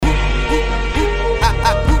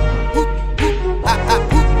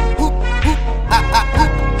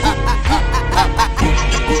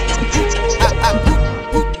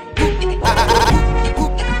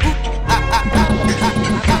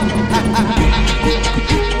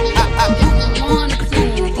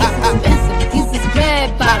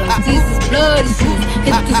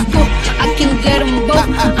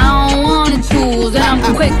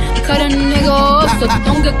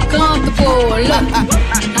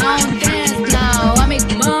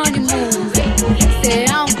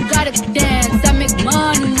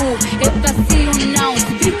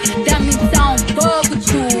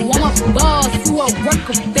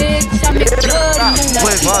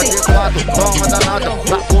invadir quatro, toma danada,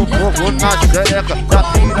 dá com fogo na xereca, da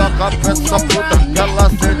piroca pra essa puta, que ela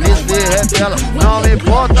sente e se revela. Não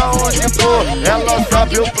importa onde for, ela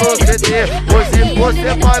sabe o proceder. Hoje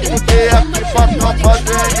você vai fuder aqui pra tropa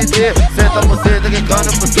do MD. Senta você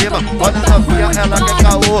quicando por cima, olha novinha, ela quer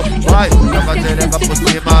caô. Vai, joga a xereca por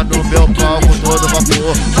cima, no meu palco todo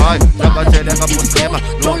vapor. Vai, joga a xereca por cima,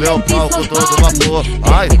 no meu palco todo vapor.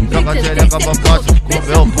 Vai, joga a xereca pra baixo, com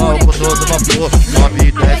meu palco todo vapor. Sobe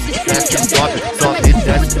e desce, desce e sobe, sobe e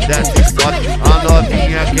desce, desce e sobe. A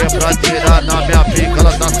novinha que é pra tirar na minha pica,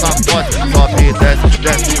 ela tá sacode. Sobe e desce,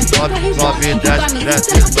 desce e sobe, sobe e desce,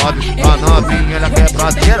 desce e sobe. A novinha ela que é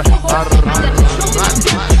prateira.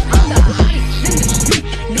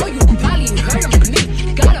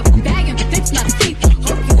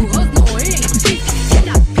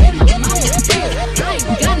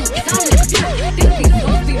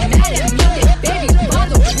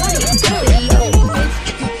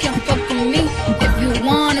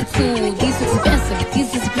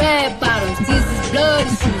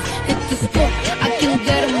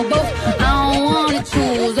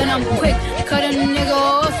 I'm quick, cut a nigga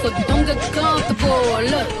off, so don't get comfortable.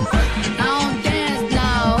 Look, I don't dance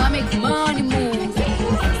now, I make money move.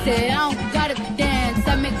 Say I don't gotta dance,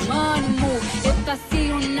 I make money move. If I see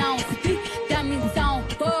you now speak, that means I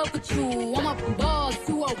don't fuck with you. I'm a boss,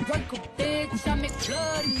 you a worker, bitch. I make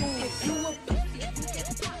bloody moves. You a pussy.